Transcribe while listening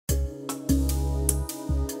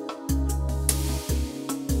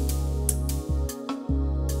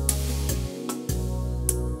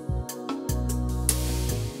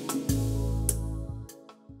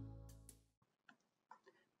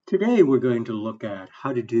Today we're going to look at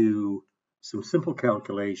how to do some simple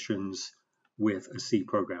calculations with a C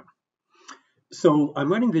program. So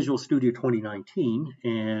I'm running Visual Studio 2019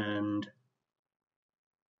 and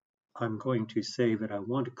I'm going to say that I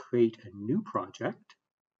want to create a new project.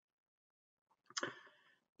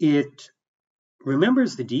 It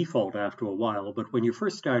remembers the default after a while, but when you're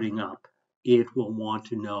first starting up, it will want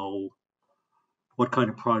to know what kind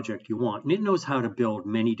of project you want. And it knows how to build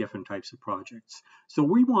many different types of projects. So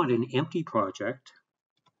we want an empty project.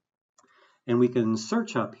 And we can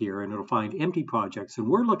search up here and it'll find empty projects. And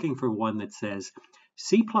we're looking for one that says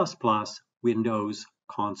C++ Windows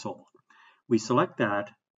Console. We select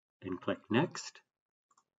that and click Next.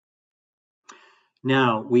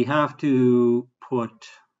 Now we have to put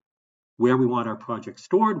where we want our project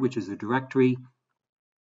stored, which is a directory.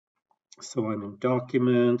 So I'm in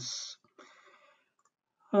Documents.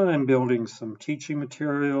 I'm building some teaching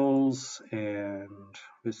materials, and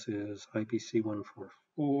this is IPC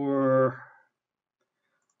 144.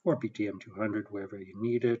 Or PTM 200, wherever you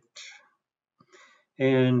need it.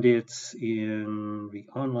 And it's in the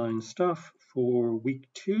online stuff for week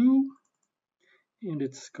 2. And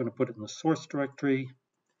it's going to put it in the source directory.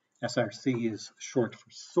 SRC is short for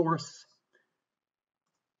source.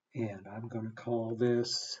 And I'm going to call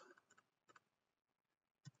this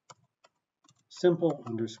simple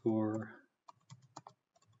underscore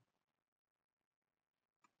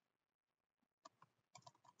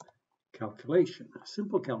calculation,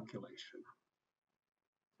 simple calculation,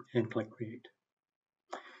 and click create.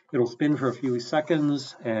 It'll spin for a few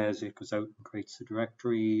seconds as it goes out and creates the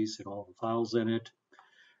directories and all the files in it.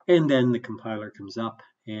 And then the compiler comes up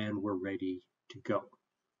and we're ready to go.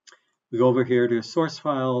 We go over here to source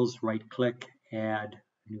files, right click, add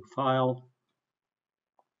new file.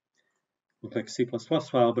 We click C++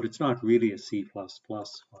 file, but it's not really a C++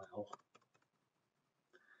 file.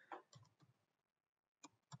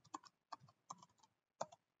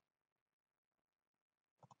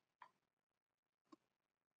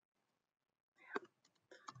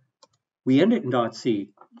 We end it in .c.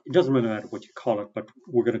 It doesn't really matter what you call it, but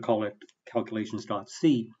we're going to call it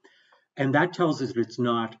calculations.c. And that tells us that it's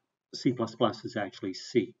not C++, it's actually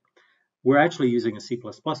C. We're actually using a C++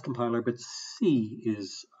 compiler, but C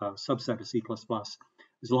is a subset of C++.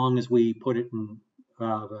 As long as we put it in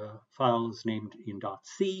the file is named in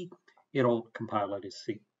 .c, it'll compile it as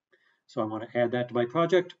C. So I want to add that to my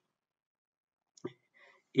project.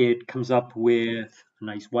 It comes up with a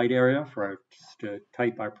nice white area for us to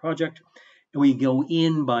type our project. And we go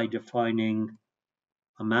in by defining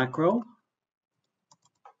a macro.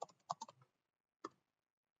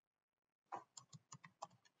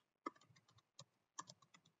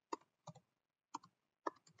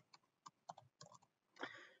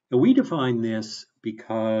 And we define this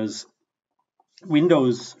because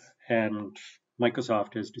Windows and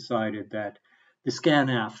Microsoft has decided that the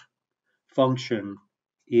scanf function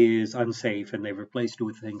is unsafe, and they've replaced it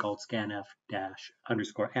with a thing called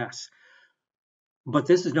scanf-_s. But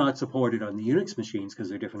this is not supported on the Unix machines because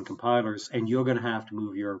they're different compilers, and you're going to have to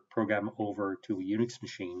move your program over to a Unix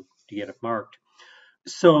machine to get it marked.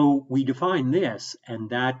 So we define this, and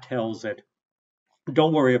that tells it,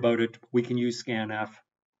 don't worry about it, we can use scanf,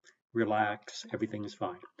 relax, everything is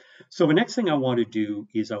fine. So the next thing I want to do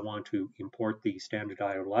is I want to import the standard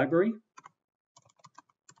IO library,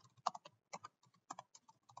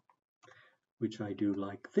 which I do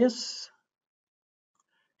like this.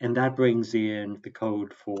 And that brings in the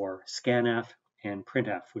code for scanf and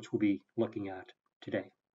printf, which we'll be looking at today.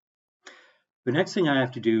 The next thing I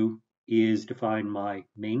have to do is define my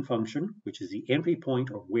main function, which is the entry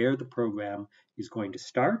point or where the program is going to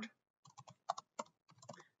start.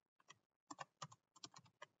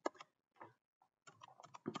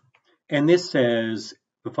 And this says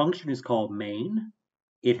the function is called main.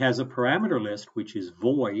 It has a parameter list, which is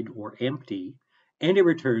void or empty, and it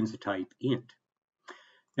returns the type int.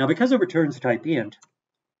 Now, because it returns the type int,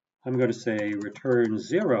 I'm going to say return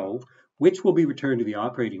 0, which will be returned to the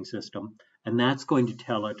operating system, and that's going to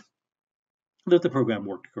tell it that the program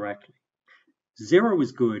worked correctly. 0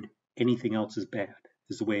 is good, anything else is bad,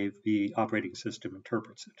 is the way the operating system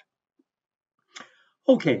interprets it.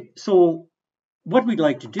 Okay, so what we'd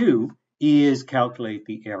like to do is calculate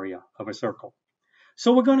the area of a circle.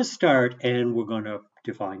 So we're going to start and we're going to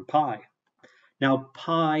define pi. Now,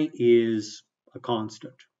 pi is a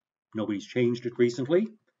constant. Nobody's changed it recently.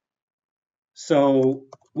 So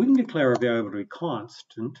we can declare a variable to be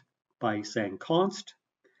constant by saying const,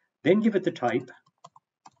 then give it the type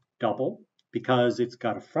double, because it's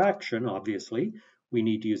got a fraction, obviously. We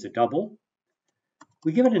need to use a double.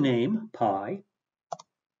 We give it a name, pi,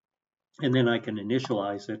 And then I can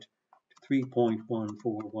initialize it to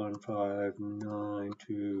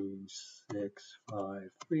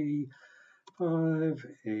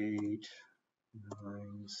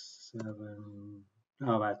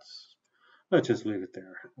Oh, let's just leave it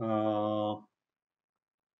there.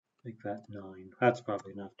 Make that 9. That's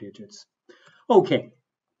probably enough digits. Okay.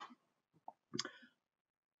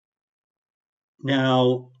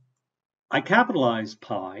 Now, I capitalize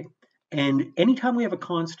pi, and anytime we have a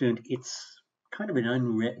constant, it's kind of an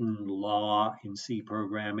unwritten law in C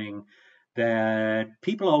programming that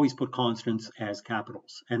people always put constants as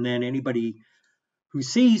capitals. And then anybody who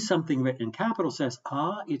sees something written in capital says,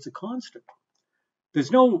 it's a constant.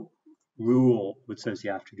 There's no rule that says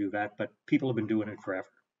you have to do that, but people have been doing it forever.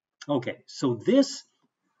 Okay, so this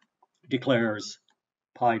declares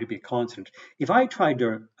pi to be a constant. If I tried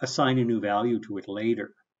to assign a new value to it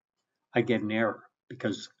later, I get an error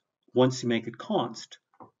because once you make it const,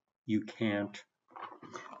 you can't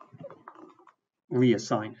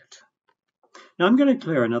reassign it. Now I'm going to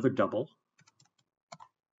declare another double.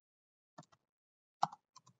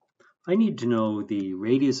 I need to know the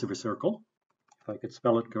radius of a circle, if I could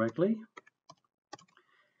spell it correctly.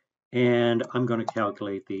 And I'm going to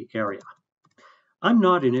calculate the area. I'm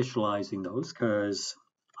not initializing those because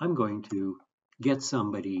I'm going to get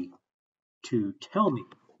somebody to tell me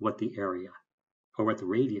what the area or what the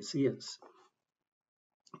radius is.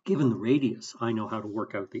 Given the radius, I know how to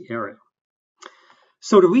work out the area.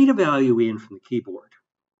 So to read a value in from the keyboard,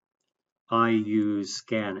 I use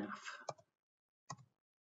scanf.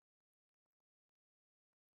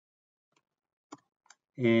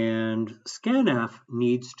 And scanf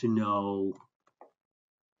needs to know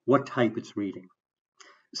what type it's reading.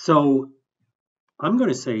 So I'm going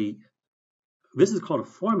to say, this is called a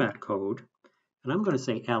format code, and I'm going to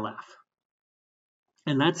say LF.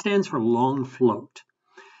 And that stands for long float.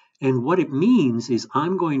 And what it means is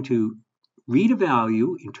I'm going to read a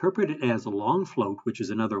value, interpret it as a long float, which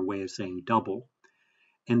is another way of saying double.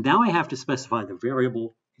 And now I have to specify the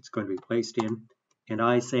variable it's going to be placed in. And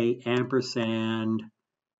I say ampersand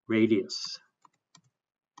radius.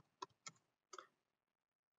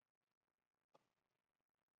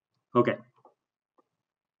 Okay.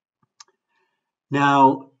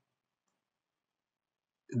 Now,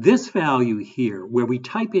 this value here, where we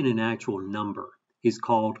type in an actual number, is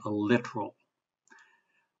called a literal.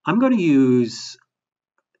 I'm going to use,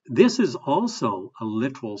 this is also a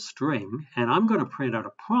literal string, and I'm going to print out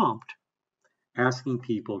a prompt asking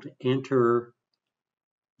people to enter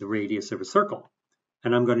the radius of a circle.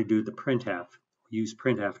 And I'm going to do the printf, use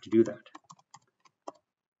printf to do that.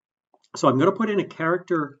 So I'm going to put in a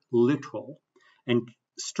character literal,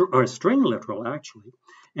 or a string literal actually,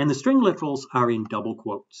 and the string literals are in double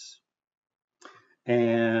quotes.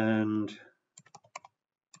 And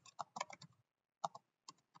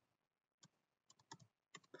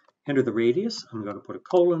enter the radius. I'm going to put a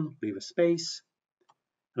colon, leave a space,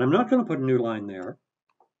 and I'm not going to put a new line there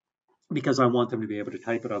because I want them to be able to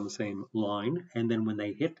type it on the same line, and then when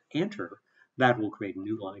they hit enter, that will create a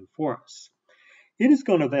new line for us. It is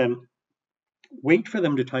going to then wait for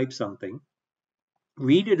them to type something,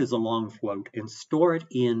 read it as a long float, and store it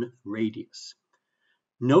in radius.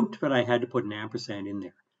 Note that I had to put an ampersand in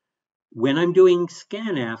there. When I'm doing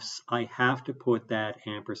scanfs, I have to put that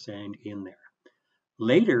ampersand in there.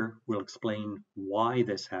 Later, we'll explain why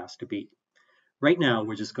this has to be. Right now,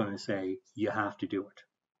 we're just going to say you have to do it.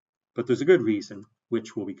 But there's a good reason,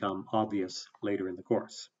 which will become obvious later in the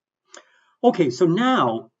course. Okay, so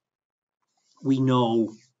now we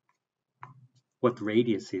know what the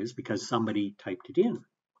radius is because somebody typed it in,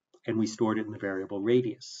 and we stored it in the variable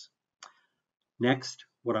radius. Next,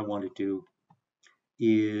 what I want to do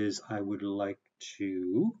is I would like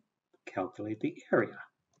to calculate the area.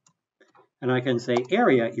 And I can say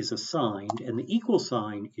area is assigned, and the equal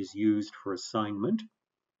sign is used for assignment.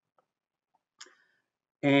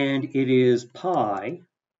 And it is pi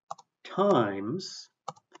times,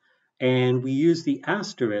 and we use the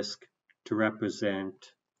asterisk to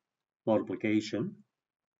represent multiplication,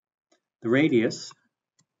 the radius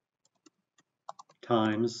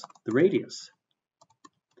times the radius.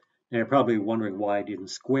 Now you're probably wondering why I didn't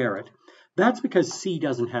square it. That's because C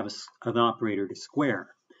doesn't have an operator to square.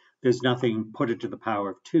 There's nothing, put it to the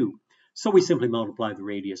power of 2. So we simply multiply the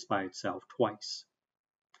radius by itself twice.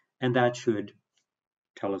 And that should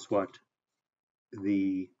tell us what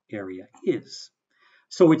the area is.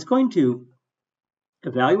 So it's going to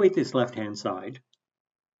evaluate this left-hand side,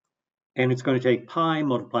 and it's going to take pi,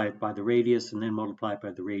 multiply it by the radius, and then multiply it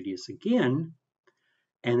by the radius again.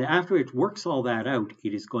 And after it works all that out,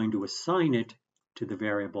 it is going to assign it to the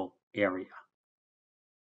variable area.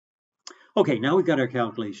 Okay, now we've got our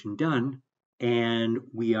calculation done, and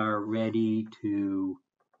we are ready to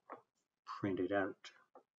print it out.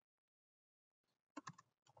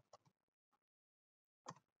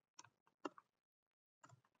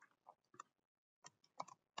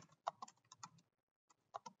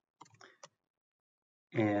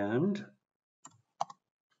 And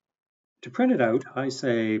to print it out, I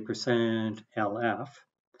say %LF.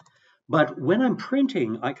 But when I'm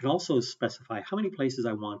printing, I can also specify how many places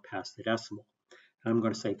I want past the decimal. And I'm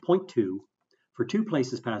going to say 0.2 for 2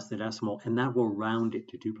 places past the decimal, and that will round it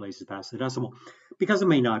to 2 places past the decimal, because it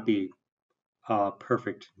may not be a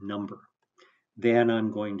perfect number. Then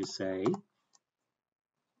I'm going to say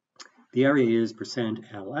the area is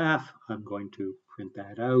 %LF. I'm going to print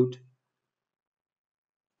that out.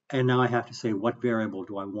 And now I have to say what variable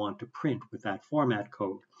do I want to print with that format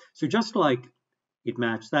code. So just like it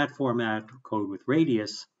matched that format code with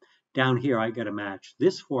radius, down here I got to match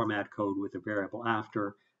this format code with a variable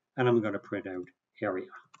after, and I'm going to print out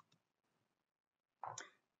area.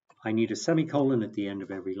 I need a semicolon at the end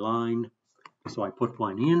of every line, so I put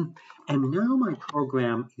one in, and now my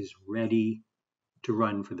program is ready to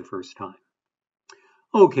run for the first time.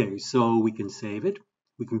 Okay, so we can save it,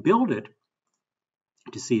 we can build it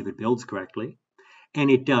to see if it builds correctly,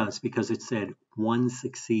 and it does because it said 1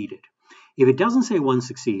 succeeded. If it doesn't say 1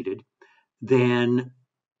 succeeded, then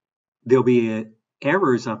there'll be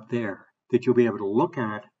errors up there that you'll be able to look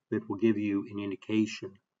at that will give you an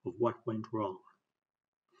indication of what went wrong.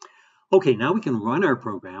 Okay, now we can run our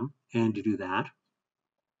program, and to do that,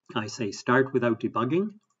 I say start without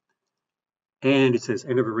debugging, and it says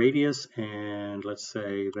end of a radius, and let's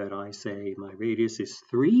say that I say my radius is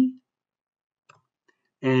 3,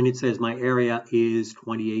 and it says my area is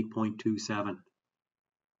 28.27.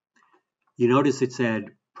 You notice it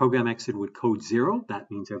said program exited with code 0. That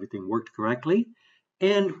means everything worked correctly.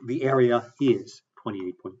 And the area is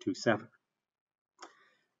 28.27.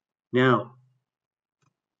 Now,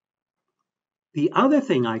 the other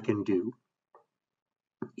thing I can do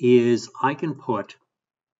is I can put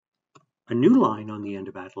a new line on the end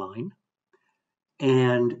of that line.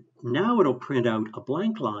 And now it'll print out a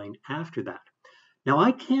blank line after that. Now,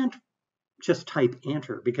 I can't just type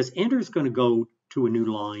enter because enter is going to go to a new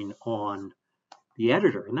line on the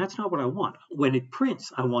editor, and that's not what I want. When it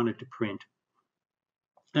prints, I want it to print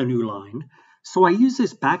a new line. So I use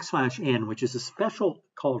this \n, which is a special,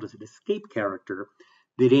 called as an escape character,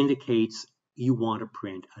 that indicates you want to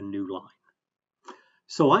print a new line.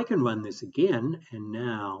 So I can run this again, and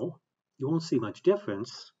now you won't see much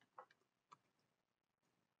difference.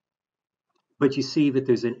 But you see that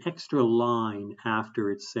there's an extra line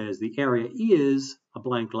after it says the area is a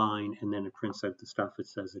blank line, and then it prints out the stuff that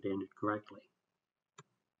says it ended correctly.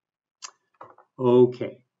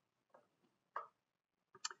 Okay.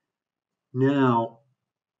 Now,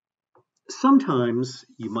 sometimes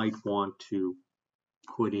you might want to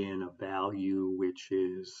put in a value which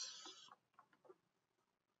is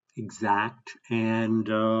exact, and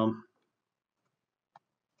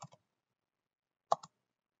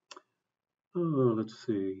let's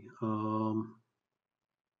see, we'll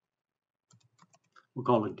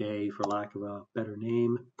call it day for lack of a better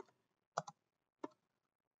name.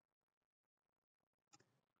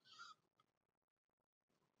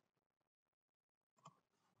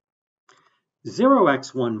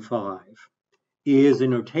 (0x15) is a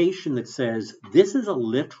notation that says this is a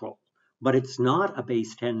literal, but it's not a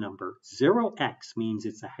base 10 number. 0x means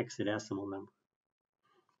it's a hexadecimal number.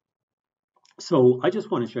 So I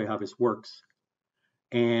just want to show you how this works.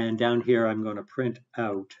 And down here, I'm going to print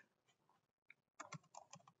out,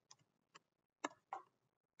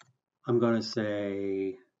 I'm going to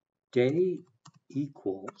say day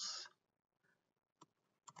equals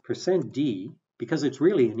 %d, because it's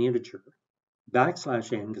really an integer, \n,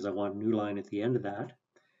 because I want a new line at the end of that.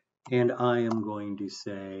 And I am going to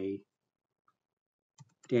say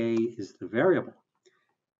day is the variable.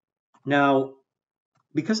 Now,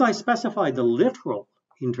 because I specified the literal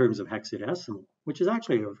in terms of hexadecimal, which is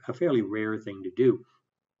actually a fairly rare thing to do,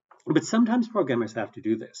 but sometimes programmers have to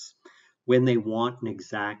do this when they want an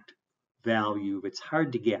exact value that's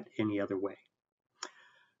hard to get any other way.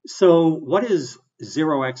 So what is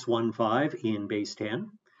 0x15 in base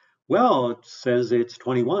 10? Well, it says it's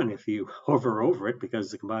 21 if you hover over it,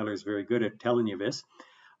 because the compiler is very good at telling you this.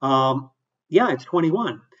 Yeah, it's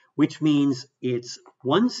 21, which means it's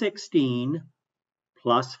 116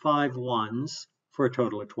 plus 5 ones for a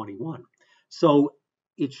total of 21. So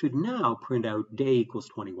it should now print out day equals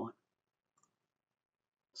 21.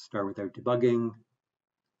 Start without debugging.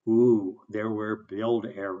 Ooh, there were build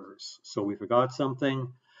errors. So we forgot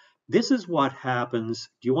something. This is what happens.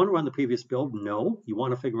 Do you want to run the previous build? No. You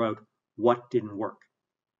want to figure out what didn't work.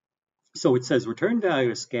 So it says return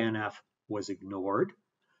value of scanf was ignored.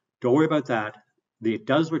 Don't worry about that. It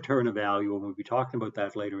does return a value, and we'll be talking about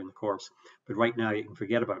that later in the course. But right now, you can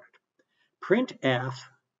forget about it. Printf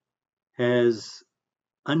has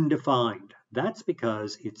undefined. That's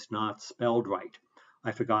because it's not spelled right.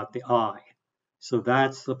 I forgot the I. So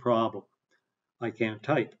that's the problem. I can't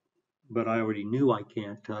type, but I already knew I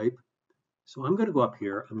can't type. So I'm going to go up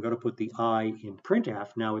here. I'm going to put the I in printf.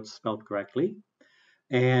 Now it's spelled correctly.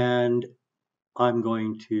 And I'm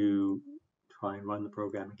going to try and run the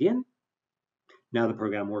program again. Now the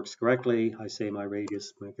program works correctly. I say my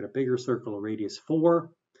radius, make it a bigger circle, a radius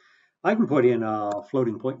 4. I can put in a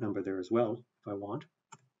floating point number there as well if I want.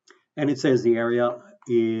 And it says the area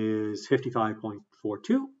is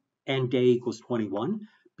 55.42 and day equals 21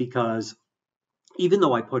 because even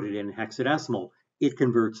though I put it in hexadecimal, it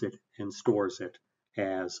converts it and stores it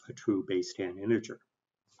as a true base 10 integer.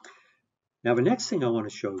 Now the next thing I want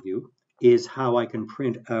to show you is how I can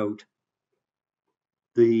print out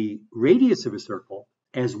the radius of a circle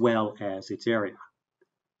as well as its area.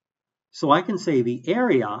 So I can say the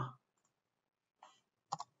area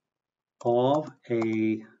of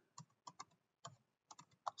a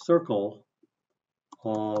circle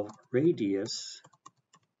of radius,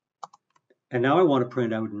 and now I want to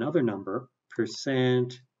print out another number,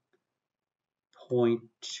 percent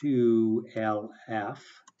 0.2 LF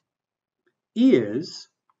is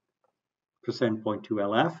percent 0.2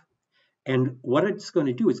 LF. And what it's going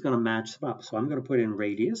to do, it's going to match them up. So I'm going to put in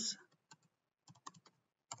radius.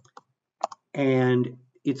 And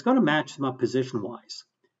it's going to match them up position-wise.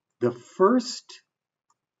 The first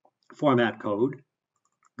format code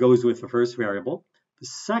goes with the first variable. The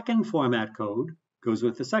second format code goes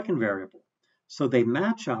with the second variable. So they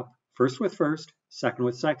match up first with first, second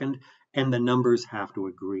with second, and the numbers have to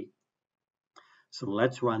agree. So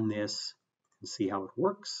let's run this and see how it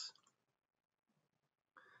works.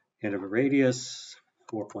 End of a radius,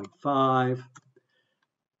 4.5.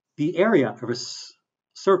 The area of a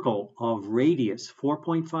circle of radius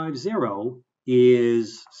 4.50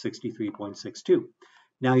 is 63.62.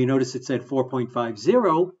 Now you notice it said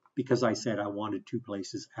 4.50 because I said I wanted 2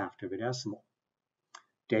 places after the decimal.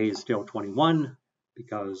 Day is still 21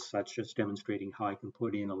 because that's just demonstrating how I can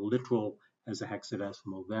put in a literal as a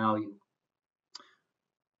hexadecimal value.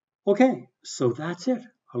 Okay, so that's it.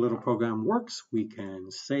 Our little program works. We can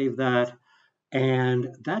save that,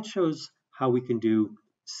 and that shows how we can do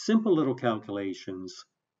simple little calculations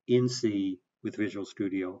in C with Visual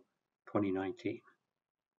Studio 2019.